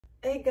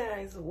Hey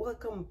guys,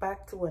 welcome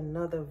back to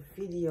another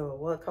video.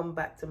 Welcome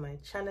back to my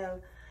channel.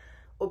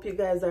 Hope you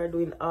guys are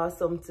doing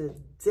awesome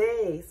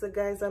today. So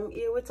guys, I'm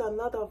here with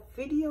another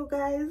video,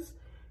 guys.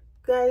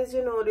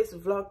 You know this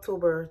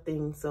Vlogtober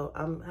thing, so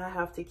I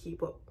have to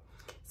keep up.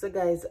 So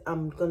guys,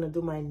 I'm gonna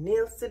do my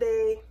nails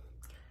today.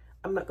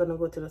 I'm not gonna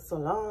go to the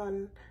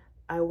salon.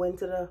 I went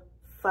to the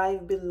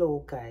Five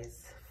Below,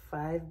 guys.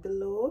 Five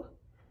Below,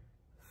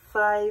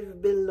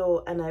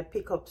 and I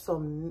pick up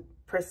some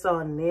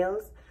press-on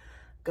nails.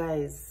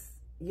 Guys,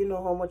 you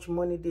know how much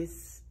money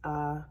this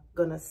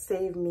gonna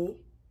save me,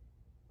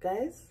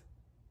 guys.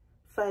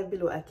 Five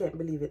Below, I can't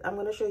believe it. I'm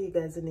gonna show you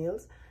guys the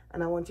nails,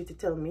 and I want you to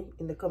tell me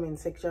in the comment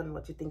section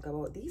what you think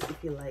about these,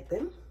 if you like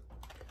them.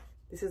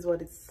 This is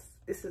what it's,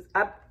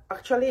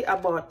 actually I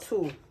bought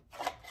two,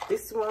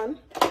 this one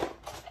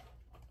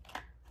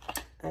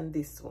and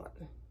this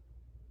one.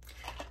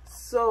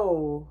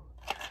 So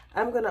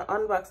I'm gonna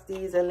unbox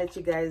these and let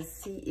you guys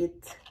see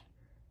it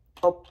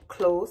up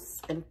close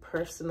and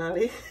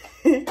personally.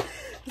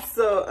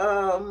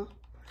 So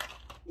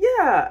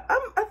yeah,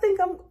 I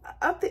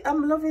think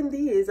I'm loving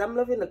these. I'm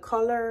loving the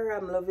color.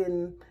 I'm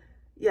loving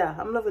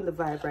the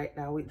vibe right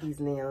now with these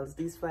nails,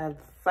 these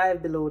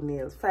five below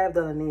nails,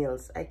 $5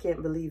 nails. I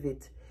can't believe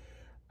it.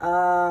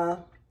 I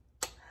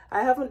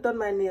haven't done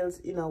my nails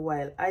in a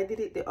while. I did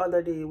it the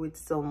other day with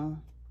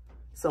some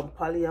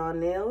poly-on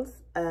nails,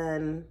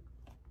 and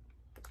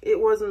it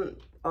wasn't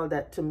all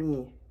that to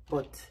me,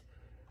 but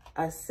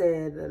I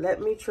said,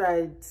 let me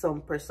try some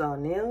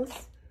press-on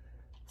nails.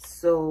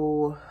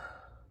 So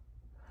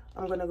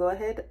I'm gonna go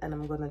ahead and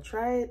I'm gonna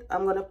try it.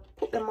 I'm gonna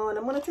put them on.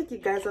 I'm gonna take you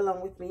guys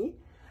along with me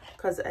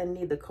because I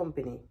need the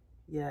company.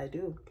 Yeah, I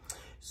do.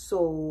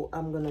 So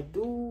I'm gonna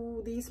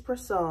do these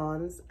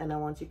press-ons, and I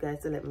want you guys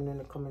to let me know in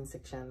the comment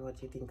section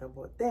what you think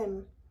about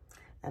them.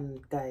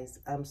 And guys,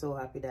 I'm so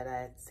happy that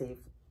I had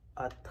saved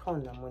a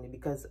ton of money,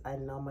 because I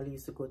normally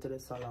used to go to the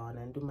salon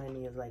and do my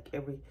nails like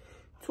every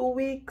 2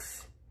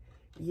 weeks.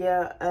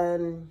 Yeah,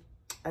 and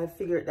I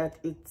figured that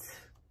it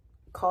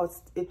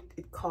costing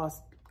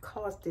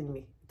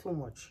me too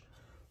much.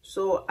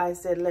 So I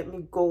said, let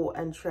me go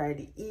and try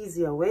the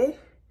easier way.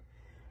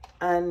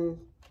 And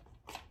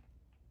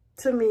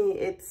to me,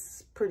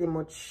 it's pretty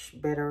much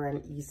better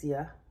and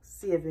easier,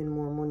 saving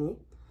more money.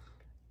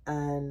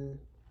 And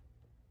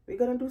we're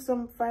gonna do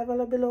some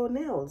 $5 below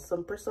nails,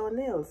 some press-on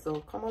nails.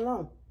 So come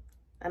along,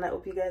 and I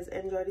hope you guys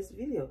enjoy this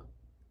video.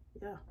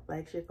 Yeah,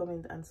 like, share,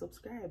 comment, and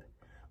subscribe.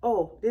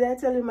 Oh, did I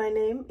tell you my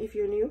name? If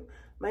you're new,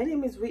 my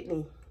name is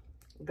Whitney.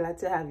 Glad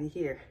to have you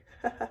here.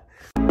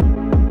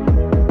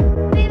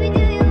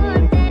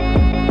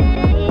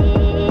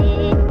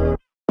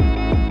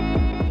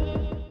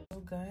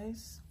 So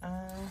guys,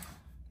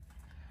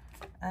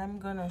 I'm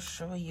gonna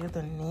show you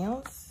the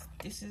nails.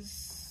 This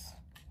is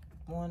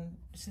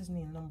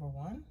nail number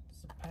 1.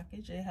 It's a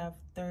package. I have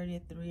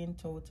 33 in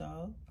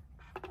total,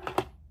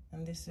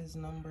 and this is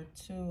number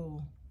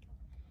 2.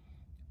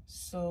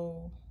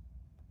 So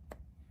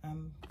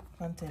I'm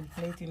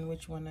contemplating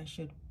which one I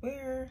should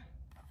wear.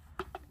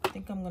 I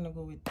think I'm gonna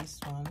go with this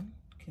one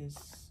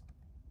because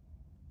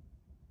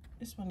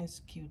this one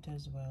is cute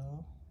as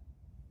well.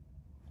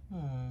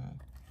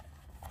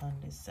 On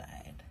this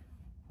side,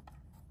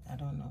 I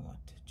don't know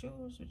what to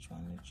choose, which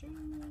one to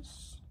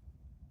choose.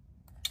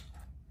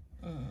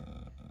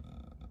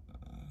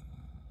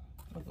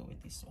 I'll go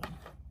with this one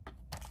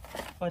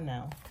for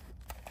now.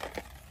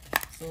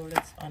 So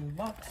let's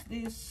unbox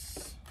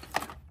this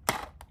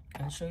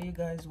and show you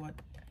guys what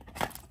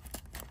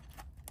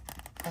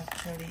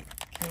actually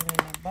came in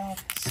the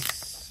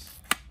box.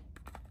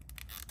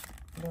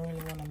 Don't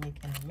really want to make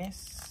any mess.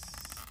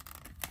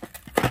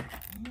 Oh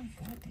my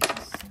god, this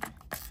is so...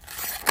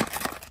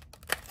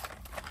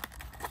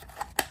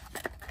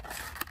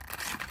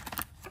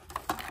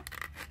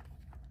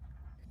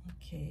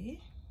 Okay.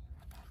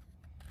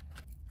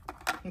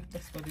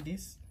 That's what it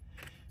is.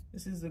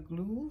 This is the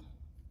glue.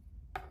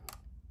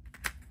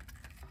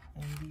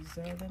 And these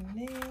are the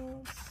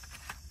nails.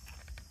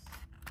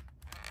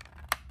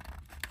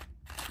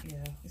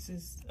 Yeah, this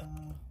is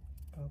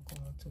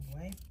alcohol to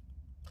wipe,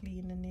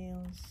 clean the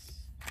nails.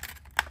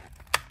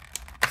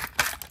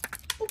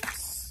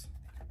 Oops.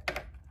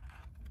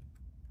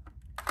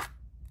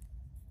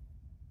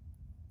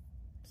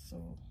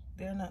 So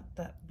they're not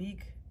that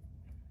big.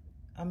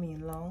 I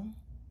mean long.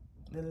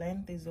 The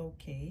length is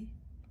okay.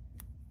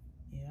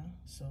 Yeah,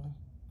 so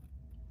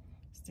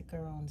stick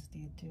around,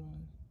 stay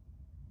tuned.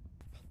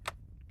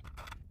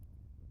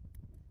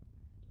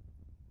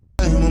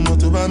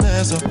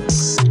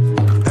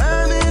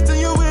 Anything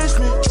you wish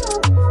me,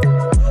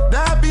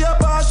 that be a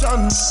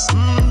passion.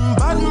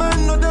 Bad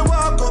man no they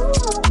walk up,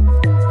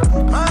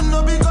 man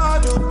no be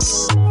God up.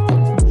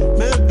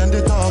 Make them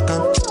they talk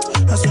up,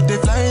 that's what they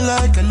fly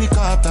like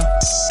helicopter.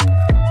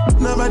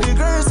 Nobody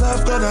grace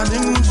of God and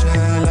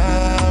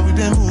inshallah with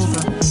them move.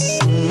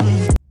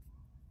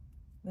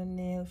 The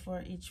nail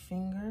for each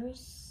fingers,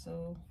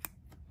 so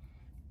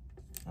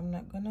I'm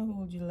not gonna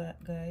hold you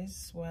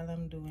guys while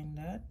I'm doing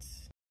that.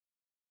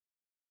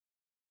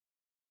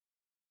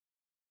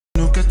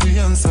 Look at the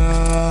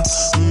answer.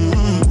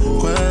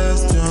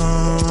 Question,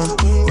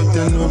 but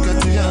they no get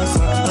the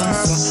answer.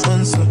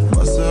 Answer.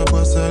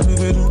 Bossa, do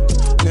it.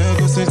 Can't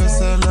go sing a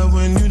salad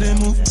when you dey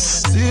move.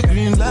 See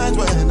green light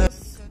when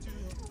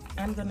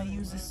I'm gonna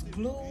use this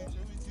glue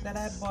that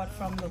I bought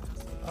from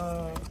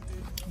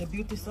the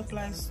beauty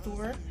supply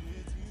store.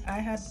 I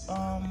had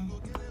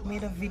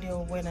made a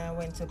video when I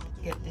went to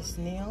get this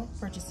nail,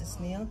 purchase this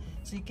nail,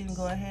 so you can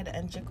go ahead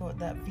and check out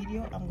that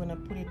video. I'm gonna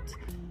put it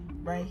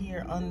right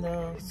here on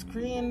the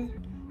screen,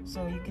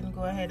 so you can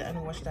go ahead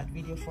and watch that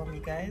video for me,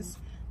 guys.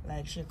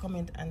 Like, share,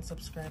 comment, and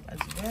subscribe as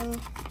well.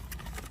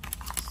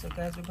 So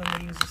guys, we're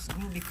gonna use this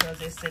glue because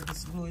they said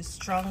this glue is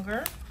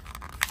stronger.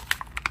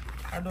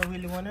 I don't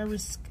really want to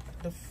risk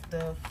the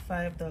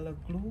 $5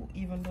 glue,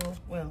 even though,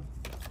 well,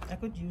 I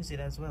could use it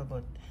as well,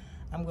 but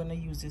I'm gonna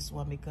use this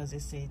one because they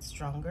say it's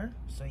stronger.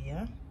 So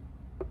yeah.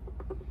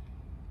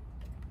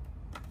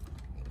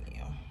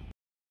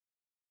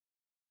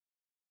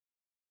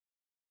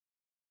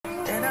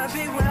 And I'll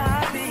be where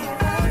I be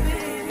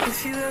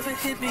if you ever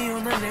hit me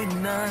on a late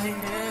night.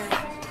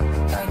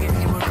 I'll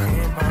give you a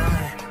clear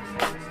mind,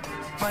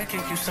 might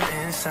give you some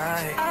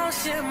insight. I'll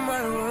share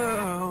my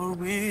world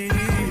with you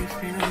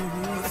if you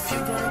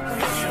gotta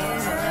waste your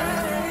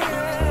time.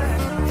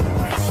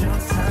 Waste your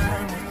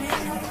time with me.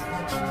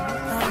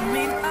 I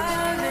mean,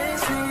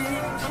 honestly,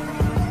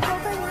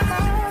 open your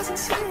eyes and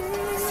see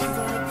if you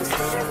gotta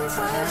waste your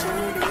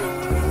opportunity.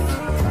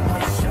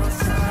 Waste your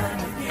time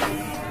with me.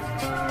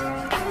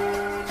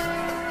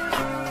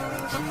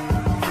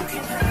 You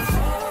can have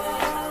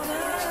all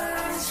the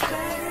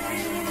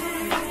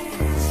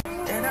space,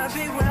 and I'll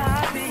be where I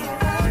be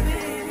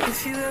if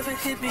you ever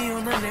hit me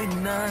on a late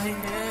night.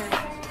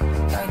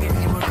 I'll give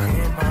you a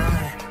clear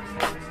mind,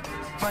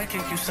 might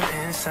give you some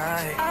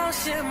insight. I'll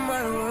share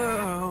my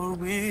world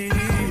with you.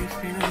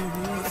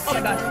 Oh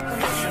my God.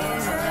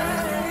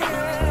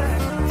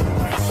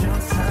 Waste your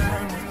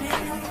time with me.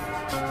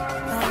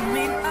 I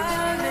mean,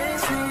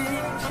 honestly,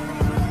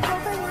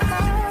 open your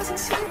eyes and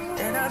see,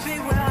 and I'll be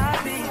where I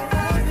be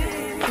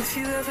if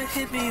you ever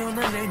hit me on a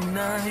late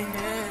night.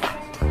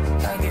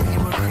 I'll give you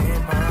a clear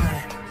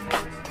mind,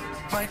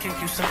 might give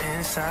you some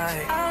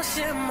insight. I'll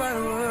share my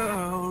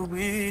world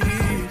with you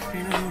if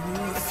you gotta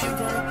waste your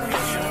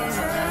time.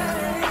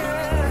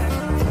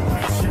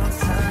 Waste your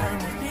time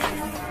with me.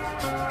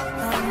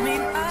 I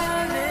mean,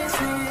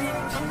 honestly,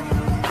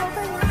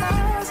 open your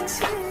eyes and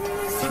see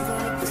if you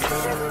gotta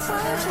waste your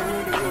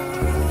opportunity.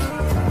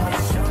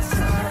 Waste your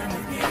time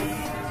with me.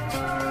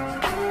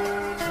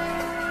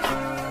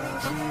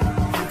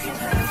 You can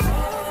have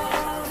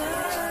all the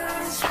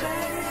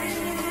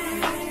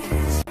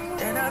space,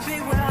 and I'll be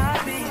where I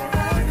be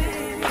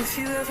if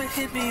you ever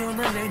hit me on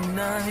a late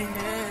night.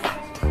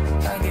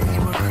 I'll give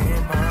you a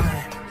clear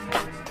mind,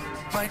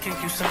 might give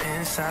you some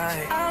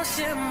insight. I'll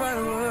share my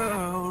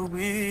world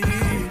with you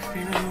if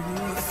you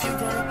gotta waste your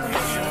time.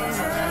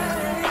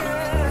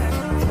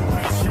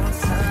 Waste your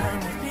time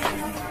with me.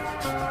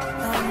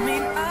 I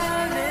mean,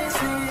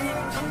 honestly,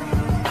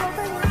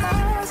 open your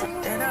eyes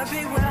and I'll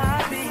be where I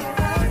be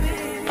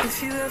if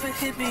you ever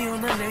hit me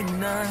on a late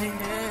night.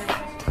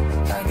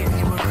 I'll give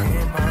you a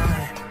clear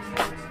mind,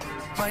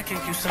 might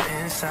give you some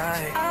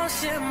insight. I'll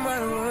share my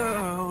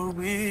world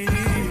with you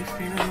if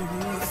you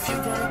gotta waste your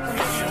time.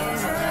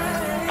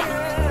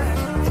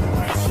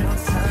 Waste your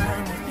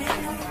time with me.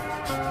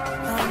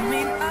 I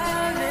mean,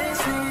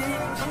 honestly,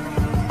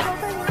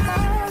 open your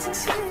eyes and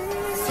see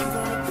if you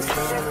gotta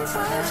waste your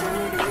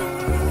opportunity.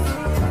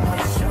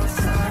 Waste your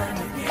time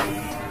with me.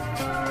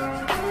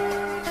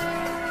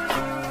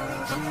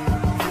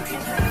 You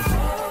can have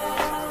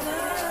all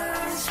the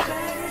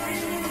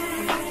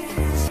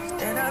space,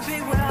 and I'll be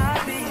where I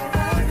be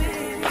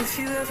if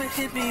you ever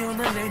hit me on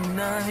a late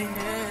night.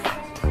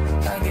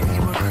 I'll give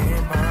you a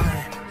clear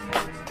mind,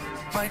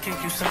 might give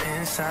you some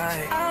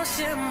insight. I'll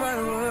share my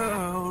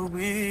world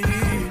with you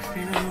if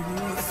you gotta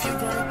waste your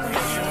time.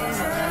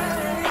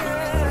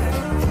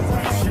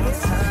 Waste your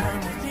time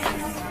with me.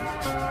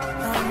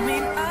 I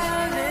mean,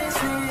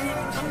 honestly,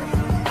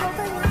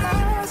 open your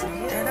eyes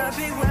and I'll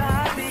be where I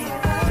be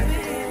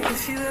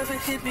if you ever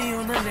hit me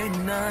on a late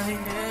night.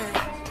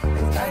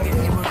 I'll give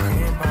you a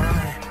clear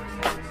mind,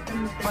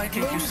 might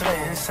give you some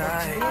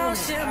insight. I'll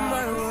share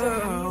my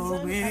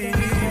world with you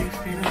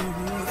if you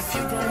gotta waste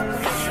your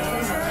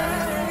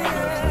time.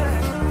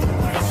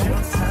 Waste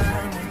your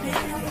time with me.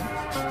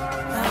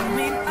 I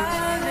mean,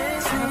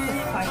 honestly,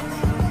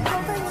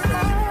 open your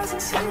eyes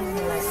and see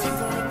if you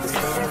gotta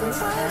waste your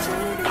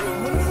opportunity.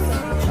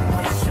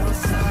 Waste your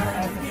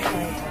time with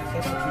me.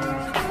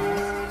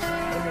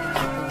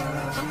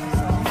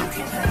 You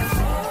can have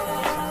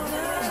all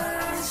the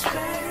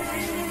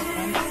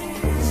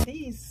space.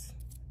 These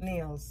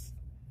nails,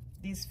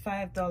 these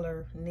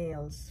 $5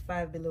 nails,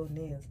 Five Below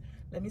nails.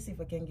 Let me see if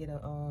I can get a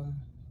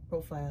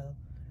profile,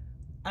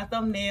 a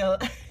thumbnail.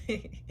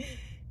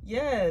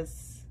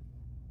 Yes,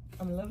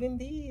 I'm loving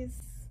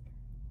these.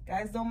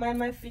 Guys, don't mind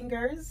my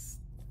fingers.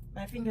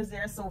 My fingers, they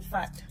are so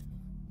fat.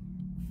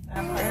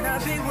 And I'll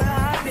be where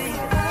I be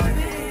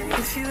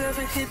if you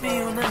ever hit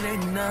me on a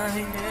late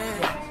night.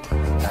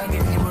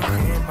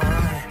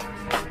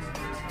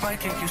 might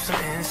give you some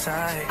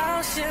insight.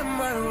 I'll share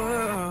my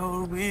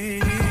world with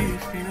you.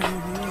 If you're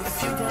gonna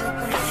waste your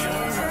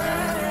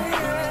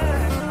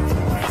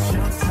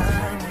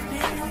time with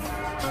me,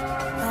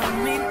 I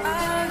mean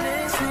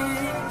honestly,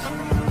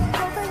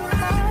 open your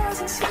eyes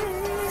and see.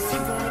 If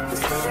you're gonna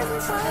waste your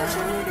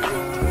time with me,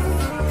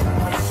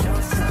 waste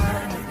your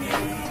time with me.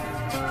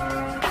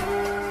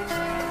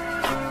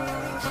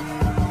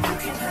 You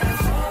can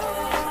have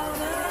all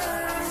the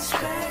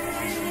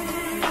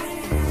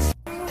space,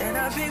 and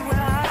I'll be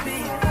where I be.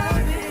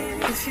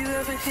 If you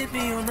ever hit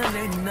me on a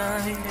late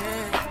night,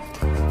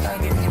 I'll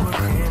give you a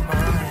clear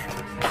mind,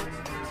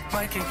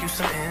 might give you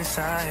some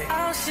insight.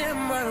 I'll share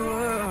my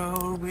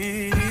world with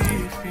you.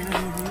 If you're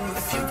gonna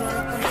waste your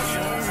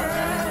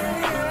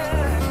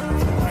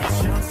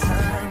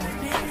time with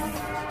me,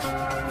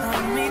 I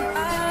mean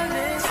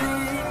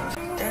honestly,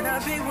 and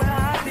I'll be where I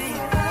be.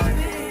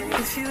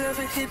 If you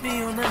ever hit me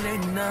on a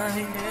late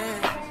night,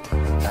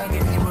 I'll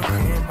give you a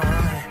clear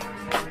mind,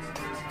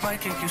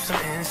 might give you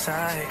some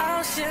insight.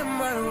 I'll share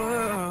my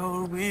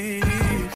world with you.